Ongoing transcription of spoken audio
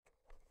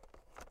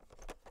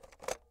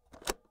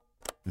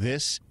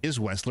This is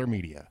Wessler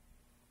Media.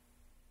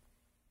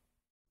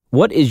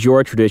 What is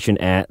your tradition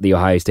at the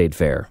Ohio State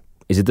Fair?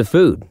 Is it the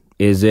food?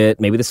 Is it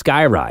maybe the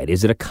sky ride?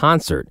 Is it a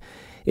concert?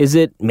 Is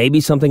it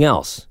maybe something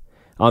else?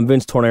 I'm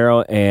Vince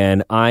Tornero,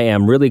 and I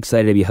am really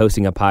excited to be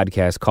hosting a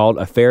podcast called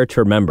A Fair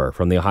to Remember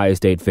from the Ohio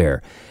State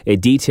Fair.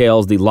 It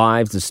details the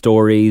lives, the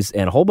stories,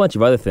 and a whole bunch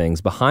of other things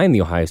behind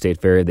the Ohio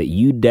State Fair that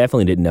you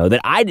definitely didn't know,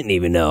 that I didn't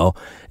even know,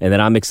 and that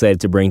I'm excited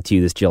to bring to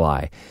you this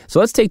July. So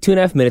let's take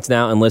 2.5 minutes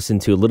now and listen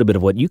to a little bit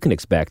of what you can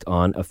expect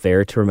on A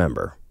Fair to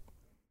Remember.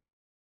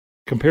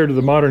 Compared to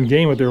the modern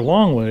game with their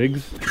long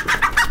legs.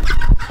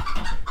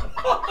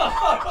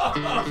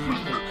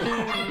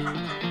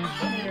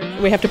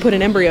 We have to put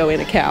an embryo in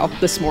a cow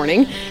this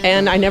morning,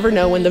 and I never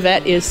know when the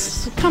vet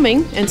is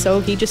coming, and so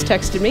he just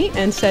texted me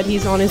and said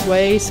he's on his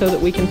way so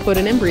that we can put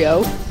an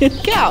embryo in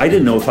a cow. I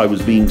didn't know if I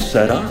was being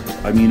set up.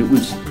 I mean,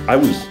 I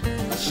was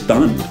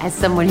stunned. As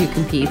someone who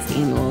competes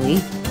annually,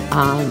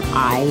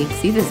 I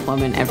see this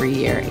woman every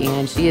year,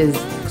 and she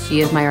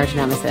is my arch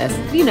nemesis.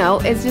 You know,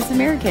 it's just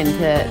American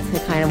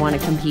to kind of want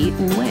to compete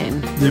and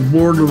win. The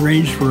board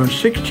arranged for a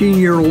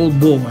 16-year-old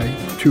boy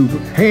to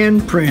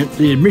hand print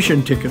the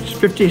admission tickets,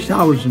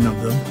 50,000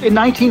 of them. In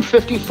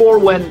 1954,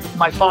 when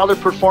my father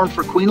performed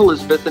for Queen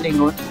Elizabeth in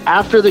England,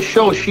 after the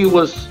show, she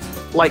was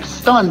like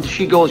stunned.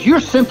 She goes, "You're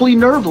simply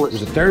nerveless."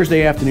 It was a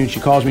Thursday afternoon. She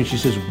calls me and she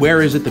says,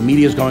 "Where is it? The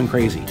media's going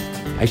crazy."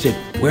 I said,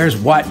 "Where's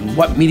what? And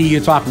what media are you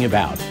talking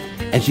about?"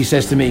 And she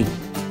says to me,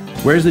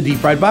 "Where's the deep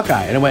fried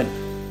Buckeye?" And I went,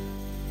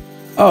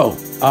 "Oh,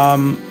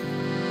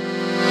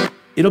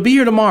 it'll be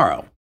here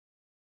tomorrow."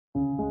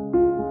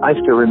 I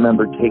still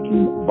remember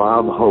taking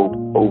Bob Hope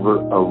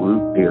over a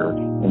root beer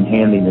and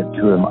handing it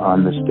to him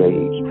on the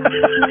stage.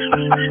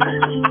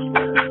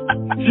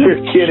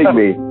 You're kidding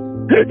me.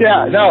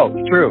 Yeah, no,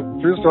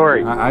 true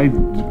story.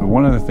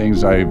 One of the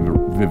things I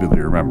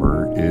vividly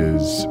remember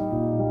is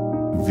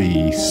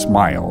the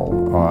smile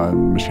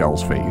on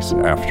Michelle's face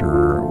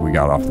after we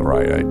got off the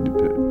ride.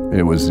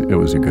 It was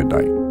a good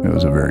night. It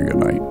was a very good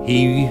night.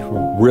 He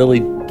really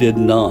did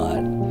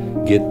not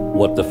get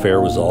what the fair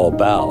was all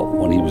about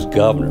when he was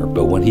governor,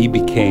 but when he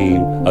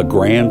became a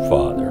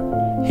grandfather,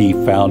 he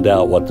found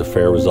out what the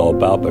fair was all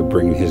about by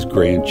bringing his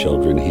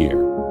grandchildren here.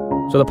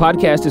 So the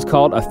podcast is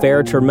called A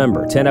Fair to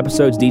Remember, 10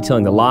 episodes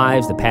detailing the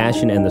lives, the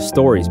passion, and the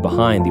stories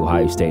behind the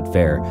Ohio State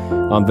Fair.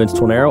 I'm Vince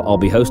Tornero. I'll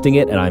be hosting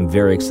it, and I'm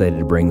very excited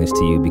to bring this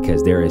to you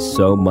because there is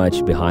so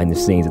much behind the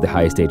scenes at the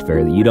Ohio State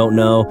Fair that you don't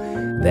know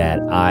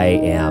that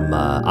I'm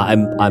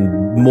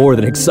more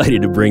than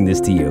excited to bring this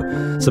to you.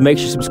 So make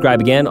sure you subscribe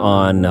again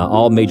on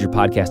all major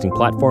podcasting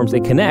platforms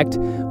and connect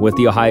with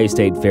the Ohio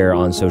State Fair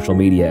on social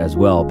media as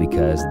well,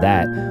 because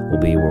that will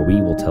be where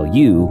we will tell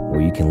you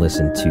where you can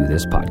listen to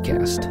this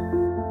podcast.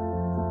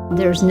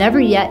 There's never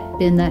yet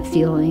been that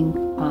feeling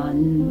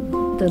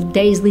on the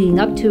days leading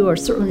up to, or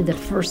certainly the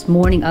first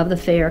morning of the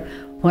fair,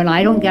 when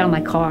I don't get out of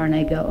my car and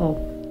I go,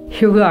 oh,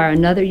 here we are,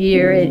 another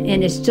year.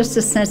 And it's just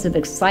a sense of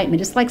excitement.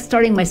 It's like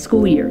starting my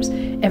school years.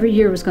 Every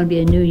year was going to be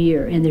a new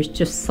year, and there's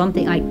just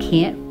something I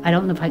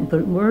don't know if I can put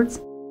it in words.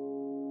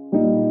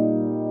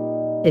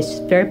 It's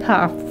very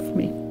powerful for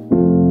me.